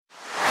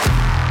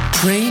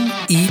Train,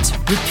 eat,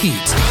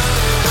 repeat.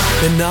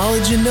 The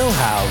knowledge and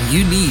know-how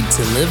you need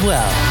to live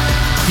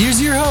well.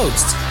 Here's your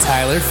host,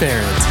 Tyler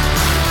Ferrant.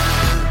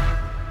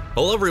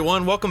 Hello,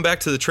 everyone. Welcome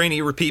back to the Train,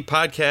 Eat, Repeat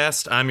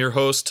podcast. I'm your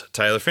host,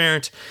 Tyler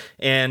Ferrant,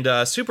 and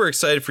super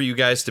excited for you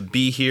guys to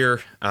be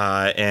here.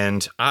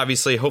 And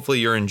obviously, hopefully,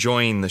 you're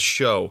enjoying the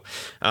show.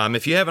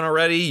 If you haven't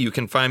already, you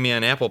can find me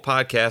on Apple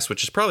Podcasts,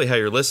 which is probably how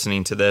you're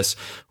listening to this,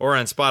 or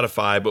on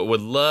Spotify. But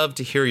would love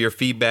to hear your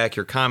feedback,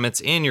 your comments,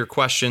 and your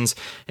questions.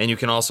 And you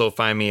can also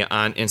find me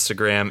on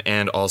Instagram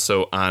and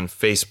also on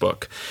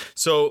Facebook.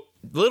 So,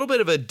 a little bit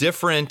of a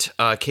different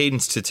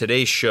cadence to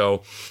today's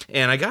show,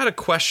 and I got a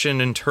question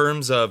in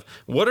terms of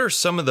what are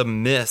some of the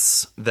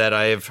myths that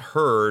I've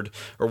heard,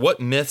 or what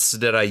myths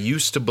that I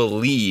used to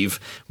believe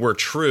were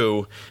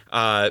true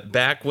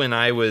back when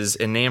I was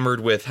enamored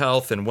with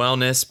health and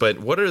wellness, but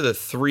what are the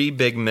three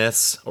big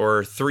myths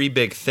or three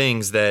big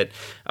things that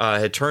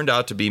had turned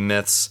out to be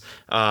myths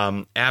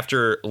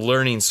after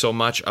learning so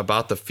much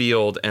about the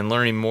field and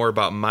learning more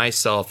about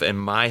myself and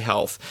my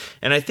health.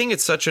 And I think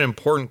it's such an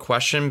important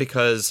question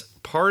because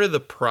part of the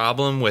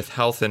problem with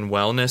health and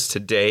wellness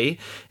today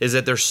is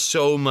that there's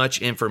so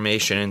much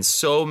information and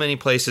so many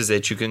places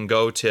that you can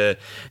go to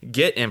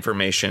get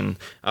information.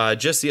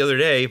 Just the other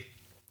day,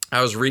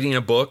 I was reading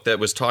a book that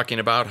was talking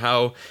about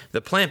how the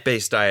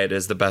plant-based diet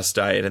is the best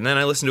diet. And then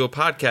I listened to a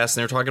podcast and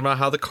they were talking about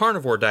how the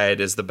carnivore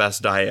diet is the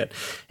best diet.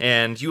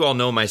 And you all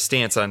know my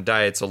stance on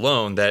diets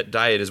alone, that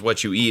diet is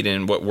what you eat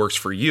and what works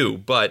for you.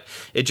 But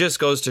it just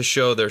goes to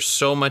show there's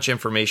so much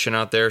information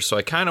out there. So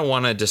I kind of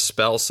want to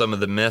dispel some of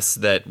the myths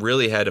that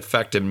really had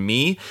affected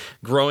me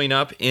growing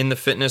up in the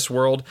fitness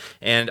world.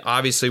 And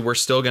obviously we're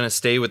still going to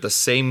stay with the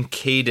same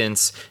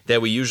cadence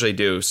that we usually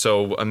do.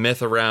 So a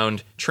myth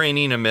around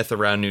training, a myth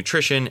around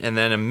nutrition, and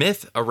then a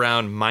myth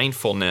around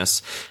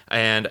mindfulness.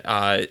 And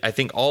I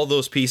think all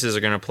those pieces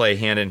are going to play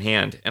hand in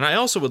hand. And I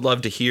also would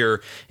love to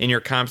hear in your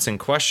comments and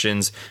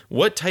questions,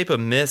 what type of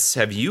myths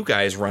have you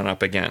guys run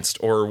up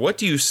against? Or what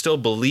do you still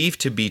believe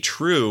to be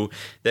true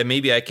that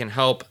maybe I can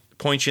help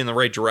point you in the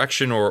right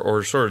direction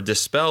or sort of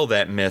dispel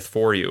that myth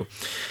for you?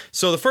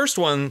 So the first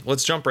one,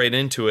 let's jump right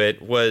into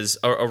it, was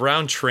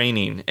around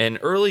training. And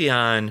early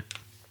on,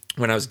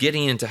 when I was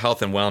getting into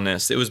health and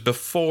wellness, it was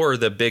before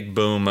the big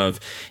boom of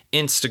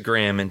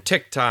Instagram and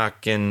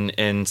TikTok and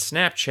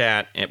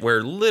Snapchat,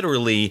 where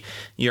literally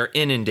you're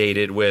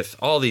inundated with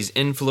all these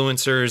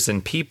influencers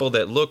and people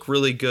that look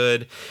really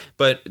good.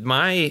 But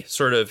my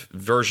sort of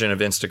version of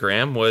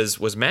Instagram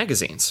was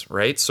magazines,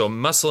 right? So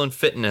Muscle and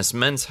Fitness,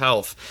 Men's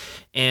Health.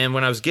 And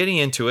when I was getting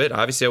into it,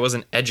 obviously I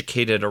wasn't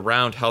educated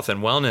around health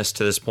and wellness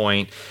to this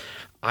point.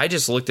 I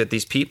just looked at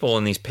these people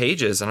and these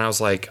pages and I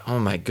was like, oh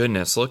my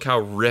goodness, look how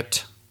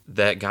ripped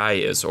that guy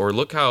is, or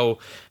look how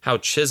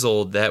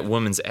chiseled that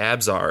woman's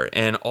abs are.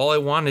 And all I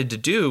wanted to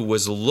do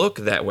was look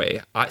that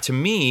way. To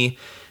me,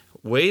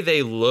 way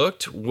they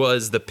looked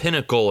was the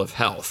pinnacle of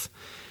health.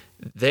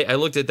 I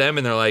looked at them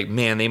and they're like,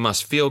 man, they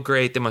must feel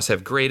great. They must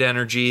have great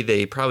energy.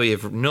 They probably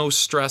have no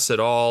stress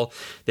at all.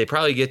 They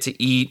probably get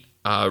to eat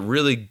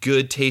really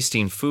good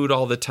tasting food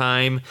all the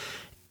time.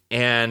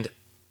 And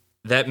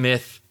that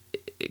myth,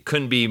 it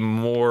couldn't be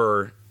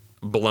more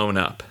blown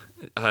up.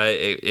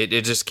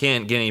 It just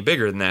can't get any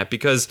bigger than that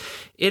because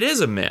it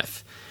is a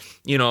myth.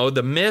 You know,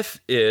 the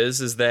myth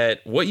is that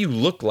what you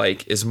look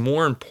like is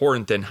more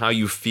important than how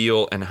you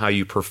feel and how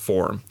you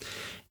perform.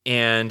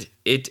 And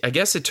I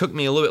guess it took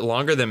me a little bit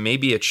longer than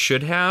maybe it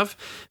should have,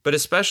 but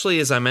especially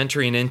as I'm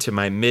entering into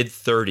my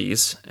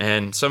mid-30s,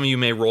 and some of you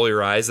may roll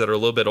your eyes that are a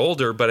little bit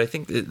older, but I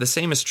think the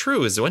same is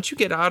true, is once you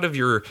get out of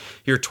your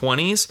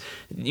 20s,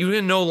 you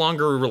can no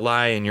longer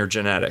rely on your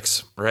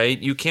genetics, right?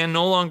 You can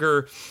no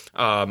longer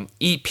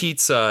eat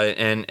pizza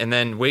and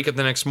then wake up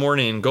the next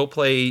morning and go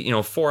play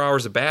 4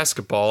 hours of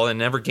basketball and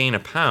never gain a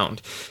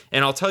pound.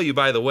 And I'll tell you,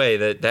 by the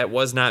way, that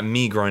was not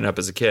me growing up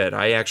as a kid.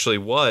 I actually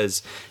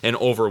was an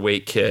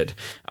overweight kid.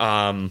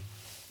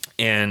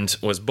 And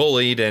was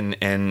bullied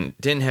and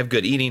didn't have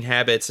good eating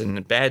habits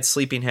and bad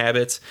sleeping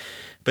habits.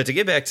 But to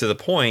get back to the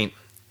point,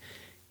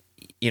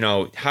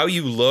 how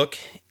you look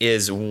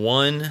is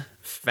one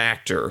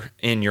factor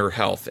in your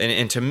health.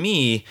 And to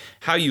me,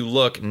 how you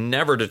look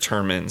never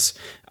determines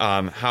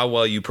how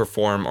well you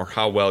perform or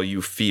how well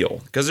you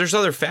feel. Because there's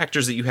other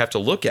factors that you have to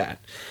look at.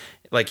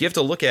 Like you have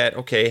to look at,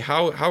 okay,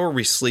 how are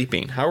we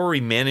sleeping? How are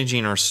we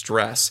managing our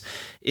stress?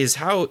 Is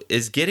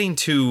getting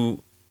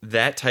to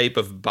that type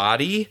of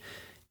body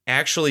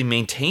actually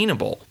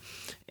maintainable?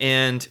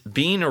 And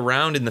being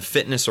around in the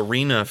fitness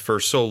arena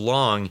for so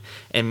long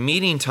and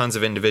meeting tons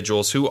of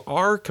individuals who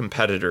are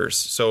competitors,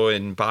 so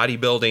in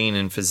bodybuilding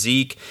and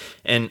physique,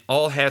 and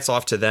all hats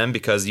off to them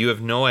because you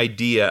have no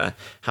idea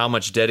how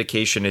much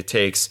dedication it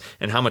takes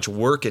and how much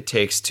work it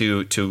takes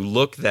to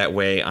look that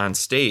way on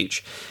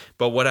stage.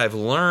 But what I've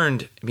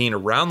learned being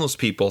around those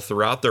people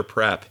throughout their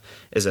prep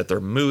is that they're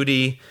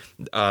moody,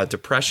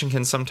 depression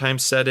can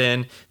sometimes set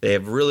in, they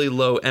have really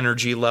low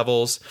energy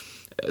levels,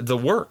 the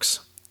works.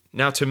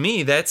 Now, to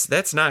me,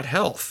 that's not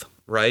health,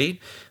 right?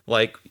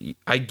 Like,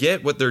 I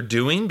get what they're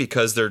doing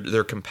because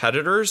they're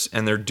competitors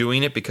and they're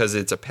doing it because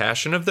it's a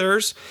passion of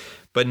theirs,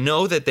 but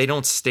know that they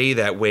don't stay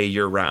that way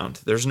year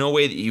round. There's no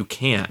way that you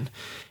can.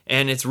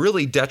 And it's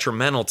really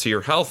detrimental to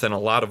your health in a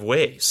lot of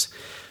ways.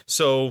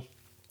 So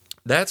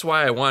that's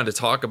why I wanted to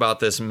talk about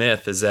this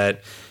myth, is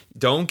that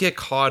don't get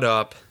caught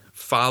up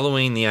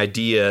following the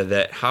idea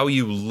that how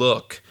you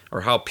look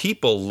or how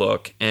people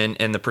look and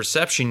the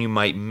perception you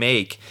might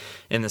make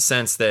in the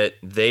sense that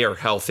they are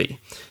healthy,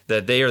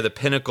 that they are the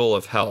pinnacle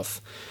of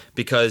health.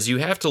 Because you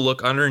have to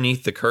look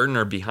underneath the curtain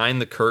or behind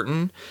the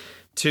curtain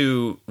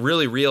to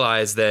really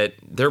realize that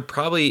there's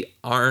probably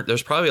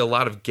a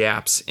lot of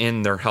gaps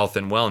in their health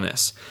and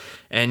wellness.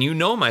 And you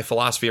know my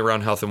philosophy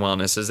around health and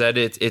wellness is that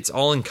it's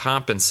all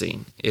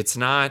encompassing. It's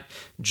not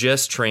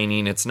just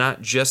training. It's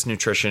not just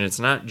nutrition. It's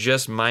not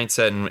just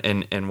mindset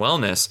and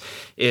wellness.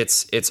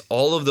 It's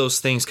all of those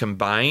things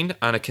combined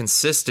on a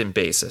consistent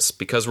basis,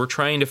 because we're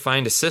trying to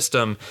find a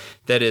system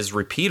that is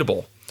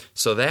repeatable.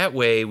 So that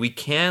way we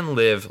can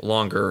live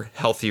longer,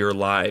 healthier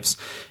lives.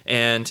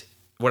 And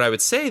what I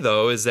would say,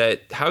 though, is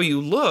that how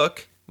you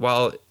look,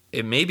 while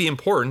it may be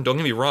important, don't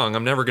get me wrong,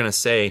 I'm never going to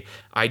say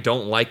I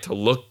don't like to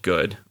look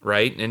good,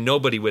 right? And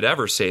nobody would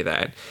ever say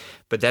that.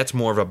 But that's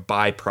more of a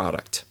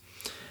byproduct.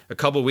 A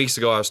couple of weeks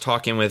ago, I was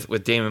talking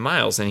with Damon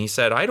Miles, and he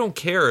said, I don't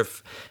care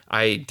if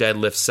I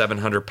deadlift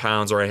 700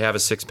 pounds or I have a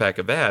six-pack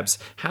of abs.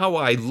 How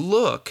I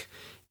look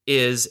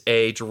is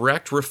a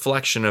direct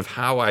reflection of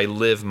how I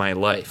live my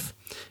life.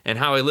 And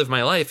how I live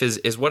my life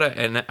is what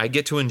I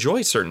get to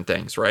enjoy certain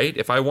things, right?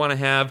 If I want to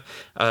have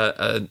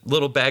a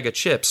little bag of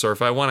chips, or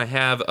if I want to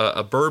have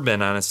a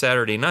bourbon on a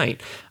Saturday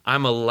night,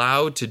 I'm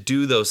allowed to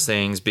do those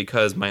things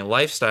because my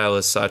lifestyle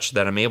is such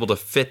that I'm able to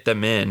fit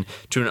them in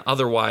to an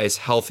otherwise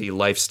healthy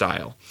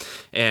lifestyle.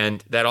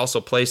 And that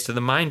also plays to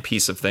the mind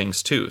piece of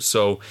things too.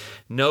 So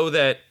know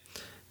that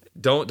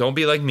don't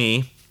be like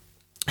me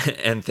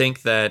and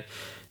think that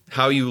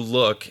how you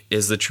look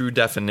is the true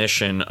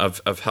definition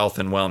of health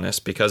and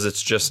wellness, because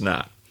it's just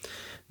not.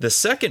 The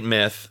second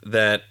myth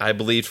that I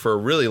believed for a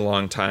really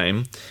long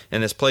time,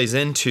 and this plays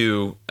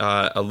into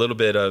a little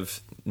bit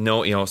of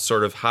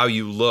sort of how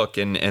you look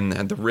and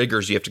the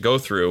rigors you have to go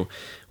through,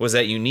 was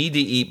that you need to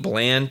eat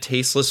bland,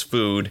 tasteless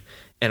food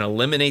and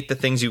eliminate the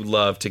things you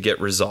love to get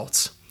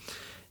results.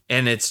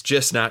 And it's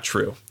just not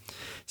true.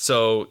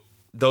 So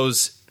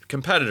those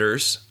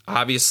competitors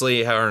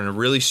obviously are on a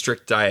really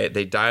strict diet.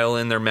 They dial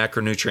in their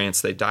macronutrients.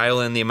 They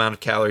dial in the amount of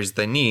calories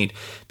they need,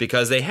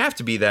 because they have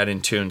to be that in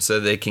tune so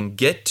they can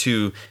get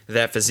to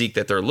that physique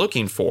that they're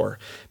looking for.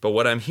 But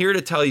what I'm here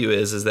to tell you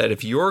is that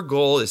if your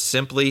goal is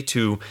simply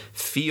to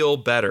feel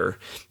better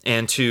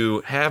and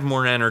to have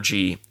more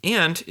energy,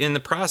 and in the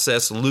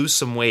process lose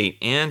some weight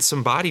and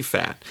some body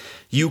fat,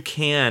 you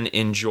can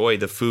enjoy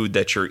the food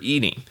that you're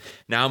eating.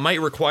 Now, it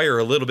might require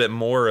a little bit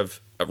more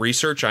of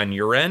research on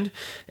your end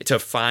to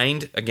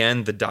find,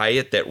 again, the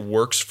diet that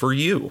works for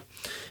you,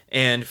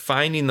 and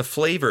finding the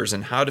flavors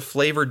and how to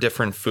flavor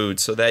different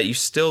foods so that you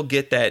still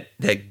get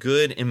that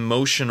good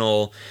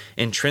emotional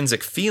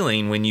intrinsic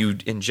feeling when you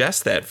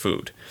ingest that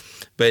food.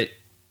 But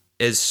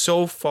is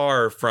so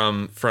far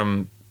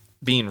from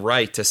being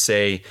right to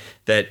say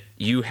that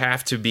you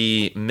have to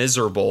be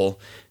miserable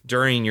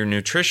during your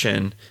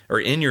nutrition or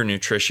in your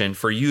nutrition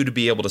for you to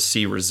be able to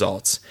see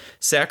results.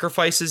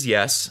 Sacrifices,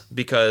 yes,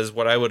 because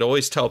what I would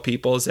always tell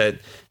people is that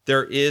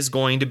there is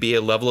going to be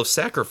a level of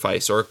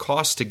sacrifice or a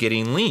cost to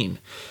getting lean.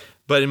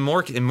 But in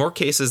more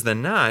cases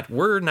than not,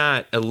 we're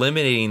not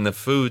eliminating the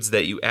foods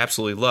that you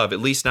absolutely love, at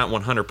least not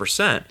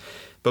 100%.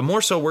 But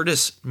more so, we're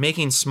just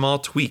making small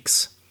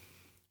tweaks,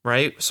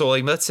 right? So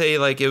let's say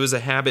it was a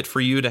habit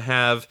for you to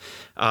have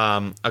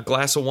a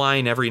glass of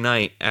wine every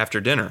night after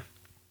dinner.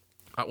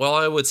 Well,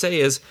 I would say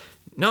is,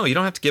 no, you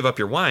don't have to give up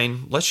your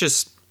wine. Let's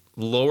just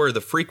lower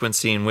the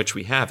frequency in which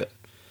we have it,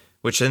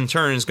 which in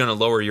turn is going to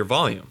lower your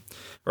volume.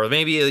 Or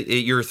maybe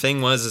your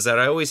thing is that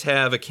I always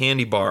have a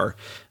candy bar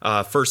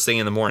first thing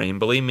in the morning. And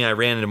believe me, I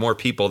ran into more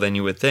people than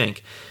you would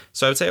think.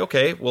 So I would say,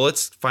 okay, well,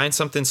 let's find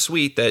something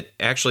sweet that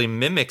actually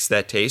mimics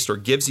that taste or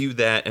gives you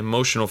that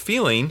emotional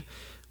feeling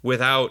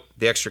without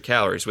the extra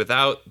calories,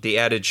 without the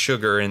added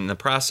sugar and the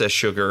processed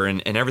sugar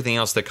and everything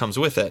else that comes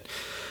with it.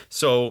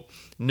 So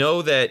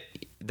know that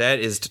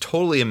is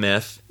totally a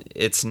myth.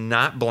 It's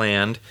not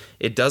bland.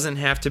 It doesn't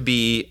have to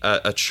be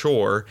a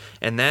chore.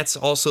 And that's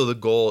also the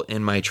goal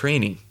in my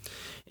training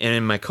and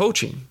in my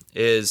coaching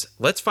is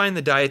let's find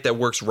the diet that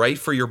works right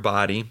for your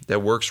body,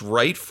 that works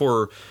right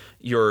for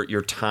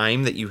your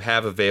time that you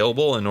have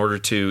available in order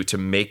to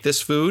make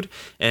this food.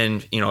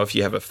 And, if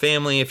you have a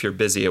family, if you're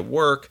busy at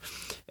work,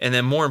 and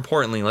then more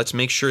importantly, let's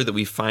make sure that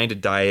we find a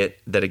diet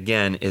that,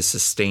 again, is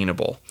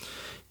sustainable.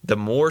 The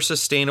more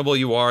sustainable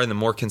you are and the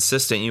more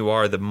consistent you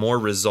are, the more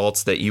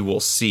results that you will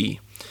see.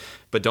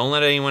 But don't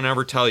let anyone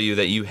ever tell you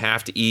that you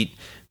have to eat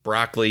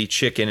broccoli,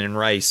 chicken, and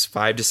rice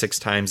 5 to 6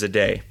 times a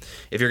day.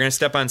 If you're going to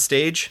step on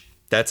stage,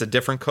 That's a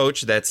different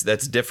coach. That's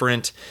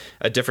different,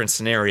 a different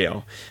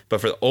scenario.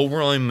 But for the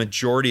overwhelming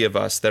majority of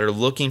us that are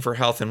looking for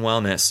health and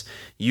wellness,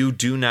 you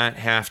do not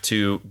have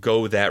to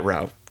go that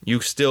route.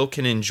 You still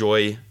can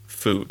enjoy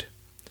food.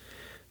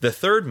 The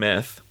third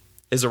myth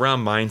is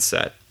around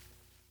mindset.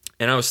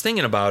 And I was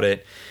thinking about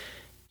it.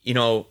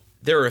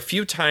 There are a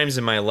few times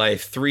in my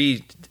life,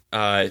 three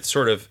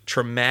sort of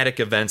traumatic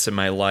events in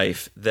my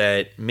life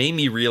that made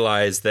me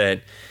realize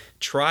that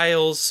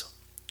trials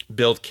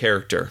build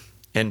character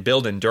and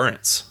build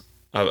endurance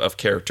of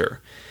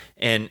character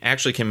and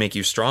actually can make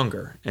you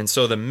stronger. And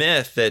so the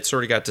myth that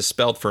sort of got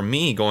dispelled for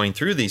me going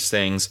through these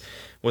things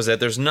was that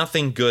there's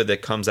nothing good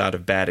that comes out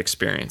of bad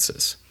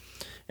experiences.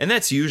 And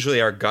that's usually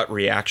our gut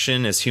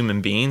reaction as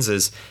human beings.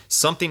 Is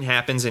something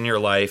happens in your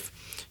life,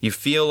 you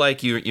feel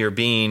like you're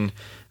being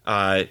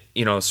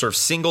sort of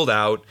singled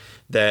out,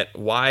 that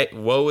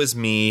woe is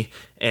me,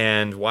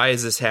 and why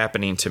is this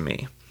happening to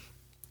me?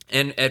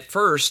 And at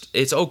first,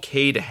 it's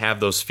okay to have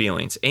those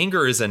feelings.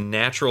 Anger is a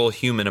natural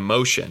human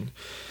emotion.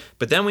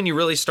 But then when you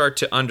really start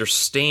to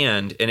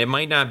understand, and it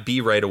might not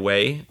be right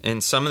away,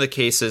 in some of the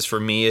cases for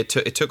me, it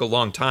took a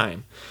long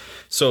time.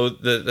 So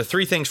the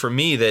three things for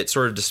me that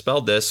sort of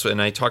dispelled this,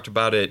 and I talked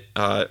about it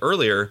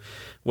earlier,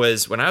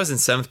 was when I was in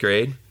 7th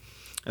grade,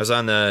 I was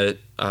on the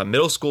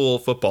middle school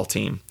football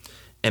team,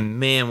 and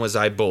man, was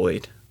I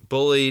bullied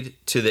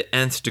to the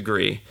nth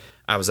degree.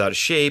 I was out of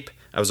shape.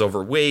 I was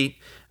overweight.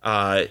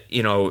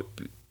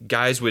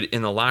 Guys would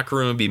in the locker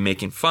room be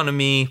making fun of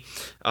me.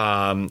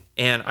 And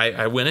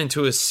I went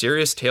into a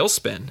serious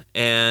tailspin,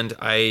 and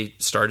I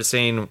started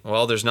saying,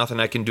 well, there's nothing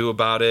I can do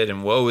about it,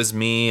 and woe is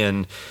me.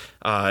 And,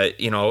 I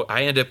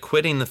ended up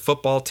quitting the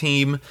football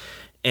team.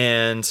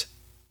 And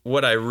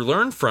what I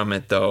learned from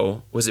it,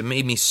 though, was it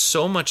made me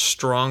so much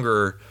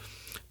stronger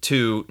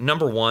to,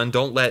 number one,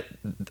 don't let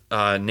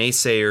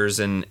naysayers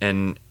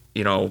and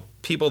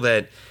people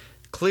that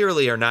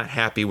clearly are not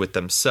happy with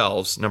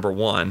themselves, number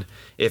one,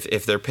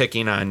 if they're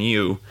picking on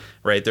you,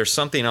 right? There's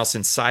something else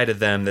inside of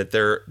them that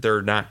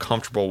they're not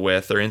comfortable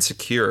with, or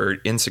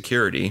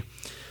insecurity.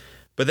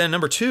 But then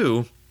number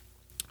two,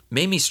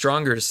 made me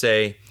stronger to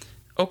say,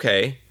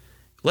 okay,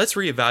 let's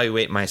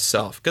reevaluate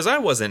myself, because I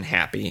wasn't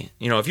happy.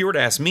 If you were to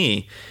ask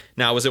me,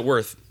 now, was it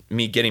worth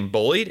me getting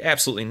bullied?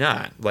 Absolutely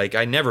not. Like,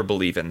 I never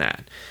believe in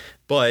that.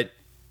 But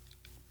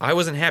I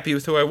wasn't happy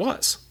with who I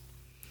was.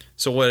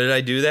 So what did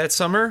I do that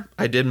summer?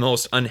 I did the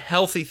most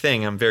unhealthy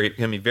thing. I'm going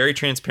to be very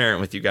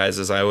transparent with you guys,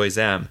 as I always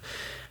am.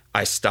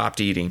 I stopped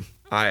eating.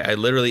 I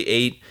literally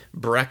ate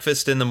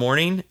breakfast in the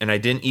morning, and I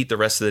didn't eat the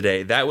rest of the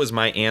day. That was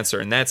my answer.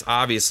 And that's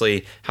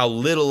obviously how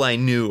little I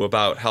knew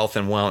about health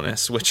and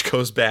wellness, which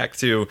goes back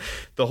to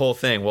the whole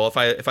thing. Well,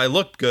 if I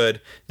look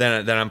good,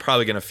 then I'm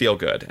probably going to feel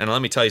good. And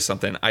let me tell you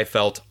something. I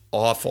felt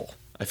awful.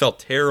 I felt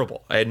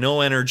terrible. I had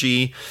no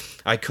energy.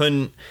 I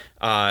couldn't.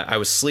 I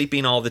was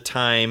sleeping all the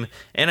time,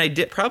 and I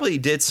probably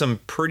did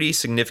some pretty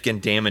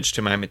significant damage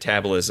to my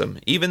metabolism.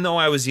 Even though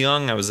I was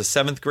young, I was a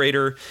 7th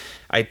grader,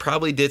 I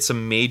probably did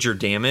some major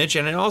damage,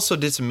 and I also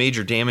did some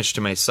major damage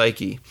to my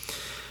psyche.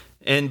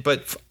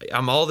 But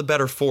I'm all the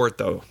better for it,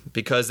 though,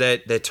 because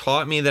that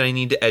taught me that I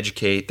need to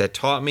educate, that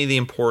taught me the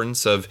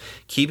importance of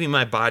keeping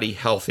my body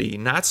healthy,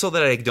 not so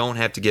that I don't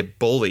have to get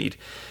bullied,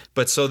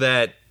 but so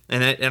that,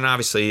 and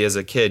obviously as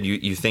a kid,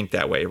 you think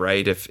that way,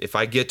 right? If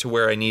I get to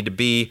where I need to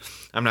be,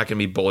 I'm not going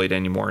to be bullied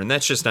anymore. And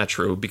that's just not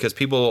true, because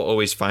people will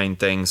always find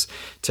things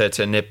to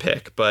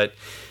nitpick. But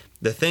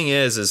the thing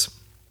is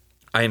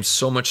I am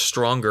so much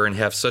stronger and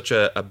have such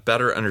a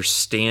better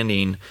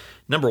understanding,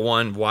 number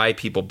one, why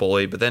people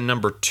bully, but then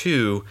number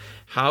two,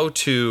 how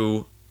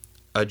to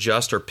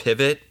adjust or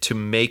pivot to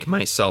make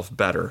myself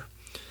better.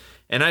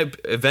 And I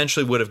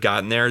eventually would have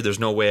gotten there. There's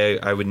no way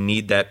I would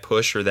need that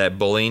push or that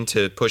bullying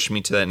to push me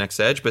to that next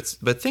edge.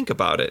 But think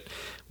about it.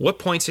 What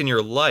points in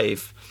your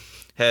life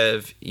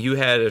have you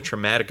had a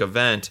traumatic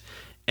event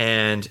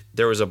and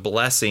there was a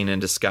blessing in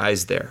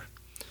disguise there?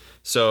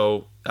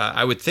 So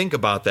I would think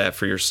about that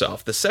for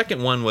yourself. The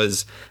second one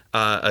was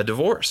a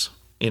divorce.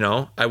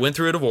 I went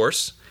through a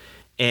divorce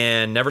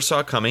and never saw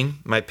it coming.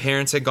 My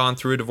parents had gone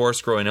through a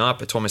divorce growing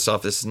up. I told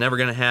myself, this is never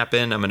going to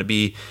happen. I'm going to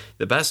be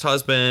the best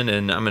husband,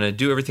 and I'm going to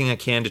do everything I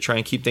can to try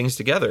and keep things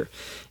together.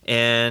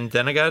 And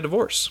then I got a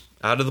divorce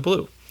out of the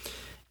blue.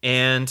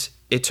 And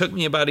it took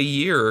me about a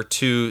year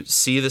to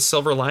see the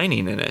silver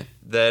lining in it,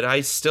 that I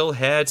still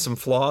had some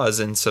flaws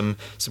and some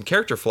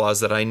character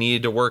flaws that I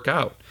needed to work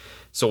out.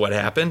 So what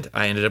happened?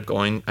 I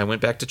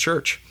went back to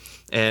church.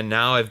 And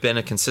now I've been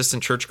a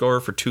consistent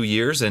churchgoer for 2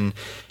 years, and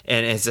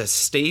as a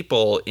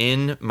staple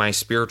in my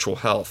spiritual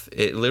health.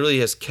 It literally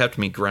has kept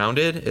me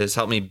grounded. It has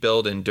helped me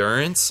build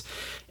endurance,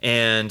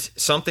 and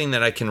something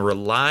that I can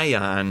rely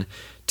on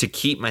to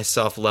keep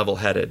myself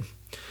level-headed.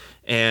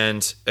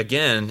 And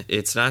again,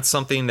 it's not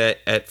something that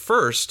at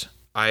first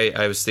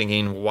I was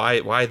thinking,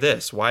 why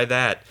this? Why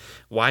that?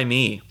 Why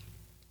me?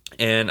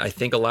 And I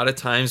think a lot of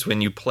times when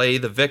you play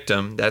the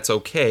victim, that's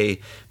okay.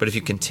 But if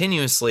you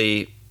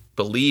continuously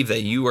believe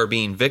that you are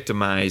being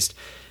victimized,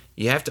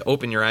 you have to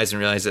open your eyes and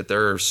realize that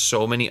there are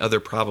so many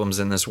other problems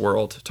in this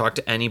world. Talk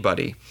to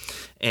anybody.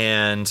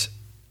 And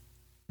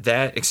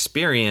that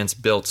experience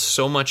built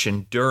so much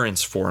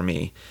endurance for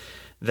me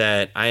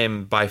that I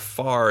am by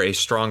far a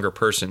stronger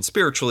person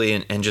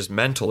spiritually and just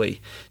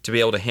mentally to be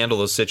able to handle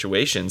those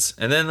situations.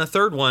 And then the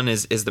third one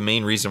is the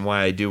main reason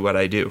why I do what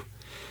I do,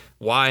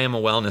 why I'm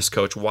a wellness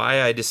coach,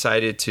 why I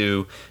decided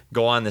to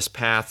go on this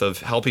path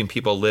of helping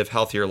people live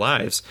healthier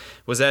lives,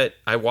 was that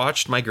I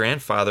watched my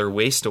grandfather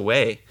waste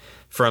away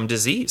from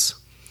disease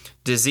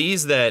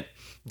that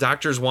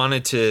doctors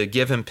wanted to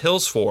give him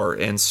pills for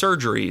and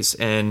surgeries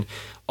and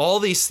all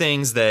these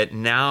things that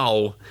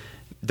now,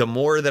 the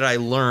more that I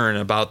learn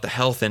about the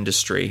health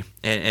industry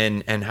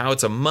and how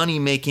it's a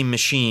money-making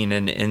machine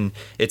and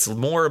it's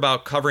more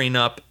about covering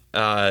up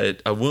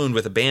a wound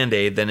with a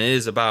Band-Aid than it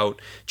is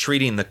about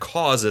treating the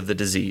cause of the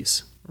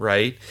disease,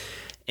 right?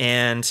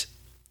 And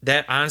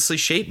that honestly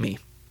shaped me.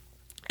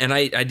 And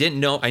I didn't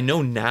know, I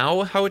know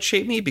now how it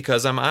shaped me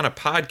because I'm on a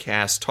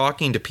podcast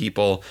talking to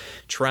people,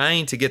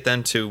 trying to get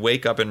them to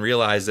wake up and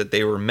realize that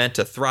they were meant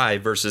to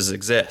thrive versus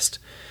exist.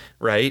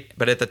 Right?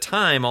 But at the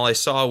time, all I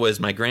saw was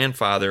my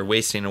grandfather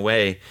wasting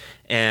away,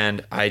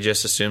 and I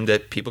just assumed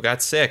that people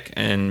got sick,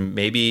 and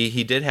maybe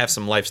he did have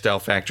some lifestyle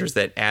factors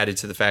that added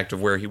to the fact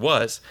of where he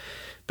was.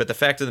 But the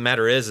fact of the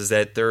matter is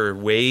that there are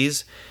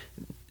ways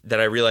that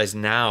I realize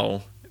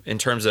now in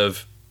terms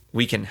of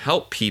we can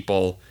help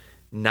people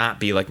not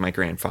be like my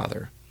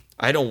grandfather.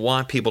 I don't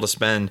want people to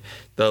spend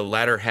the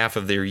latter half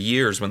of their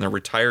years when they're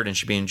retired and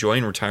should be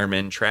enjoying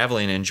retirement and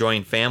traveling and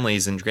enjoying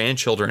families and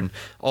grandchildren,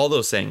 all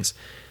those things.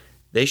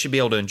 They should be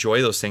able to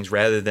enjoy those things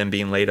rather than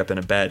being laid up in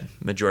a bed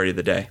majority of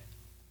the day.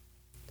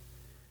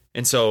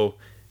 And so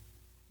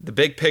the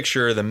big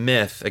picture, the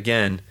myth,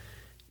 again,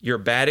 your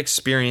bad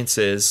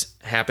experiences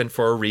happen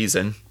for a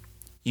reason.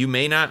 You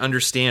may not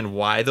understand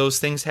why those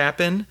things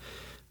happen,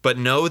 but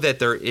know that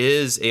there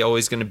is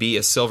always going to be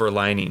a silver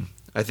lining.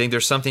 I think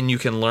there's something you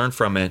can learn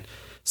from it,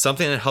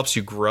 something that helps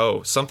you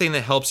grow, something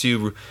that helps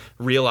you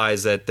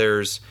realize that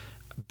there's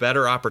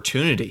better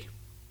opportunity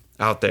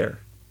out there.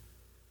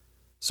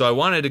 So I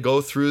wanted to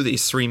go through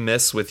these 3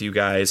 myths with you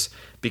guys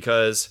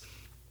because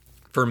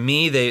for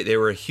me, they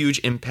were a huge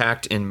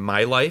impact in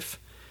my life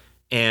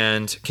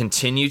and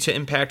continue to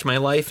impact my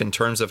life in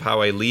terms of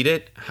how I lead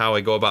it, how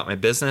I go about my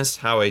business,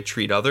 how I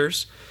treat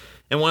others.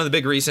 And one of the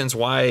big reasons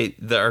why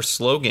our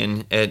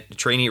slogan at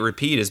Train, Eat,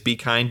 Repeat is be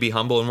kind, be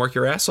humble, and work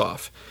your ass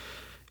off.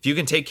 If you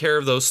can take care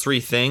of those 3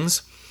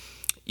 things,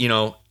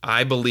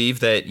 I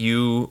believe that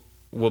you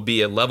will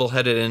be a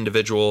level-headed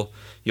individual.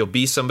 You'll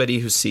be somebody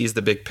who sees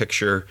the big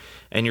picture,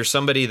 and you're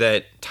somebody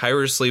that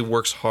tirelessly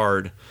works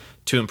hard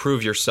to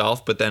improve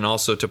yourself, but then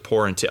also to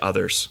pour into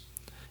others.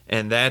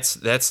 And that's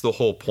the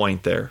whole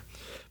point there.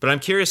 But I'm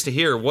curious to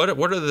hear, what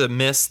are the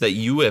myths that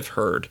you have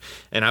heard?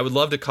 And I would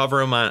love to cover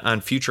them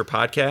on future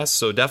podcasts,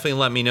 so definitely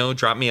let me know,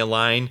 drop me a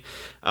line,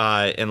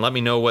 and let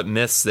me know what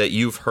myths that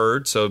you've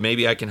heard, so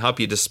maybe I can help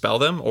you dispel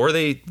them, or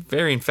they,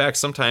 in fact,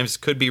 sometimes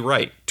could be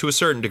right, to a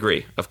certain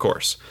degree, of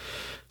course.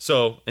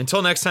 So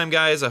until next time,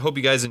 guys, I hope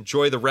you guys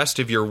enjoy the rest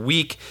of your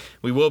week.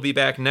 We will be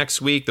back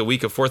next week, the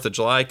week of 4th of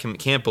July.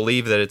 Can't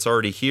believe that it's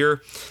already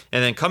here.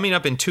 And then coming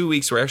up in 2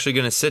 weeks, we're actually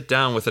going to sit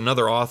down with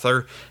another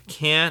author.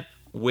 Can't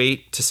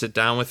wait to sit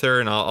down with her,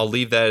 and I'll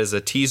leave that as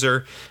a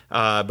teaser.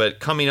 But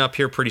coming up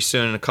here pretty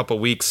soon in a couple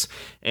weeks.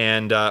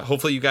 And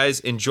hopefully you guys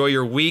enjoy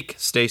your week.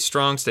 Stay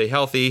strong, stay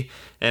healthy.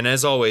 And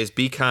as always,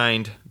 be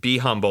kind, be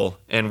humble,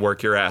 and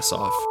work your ass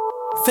off.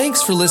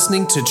 Thanks for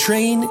listening to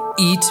Train,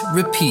 Eat,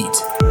 Repeat.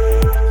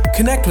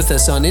 Connect with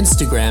us on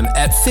Instagram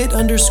at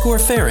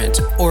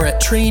fit_Ferrant or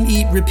at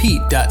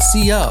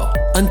traineatrepeat.co.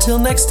 Until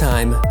next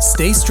time,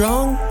 stay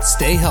strong,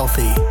 stay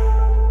healthy.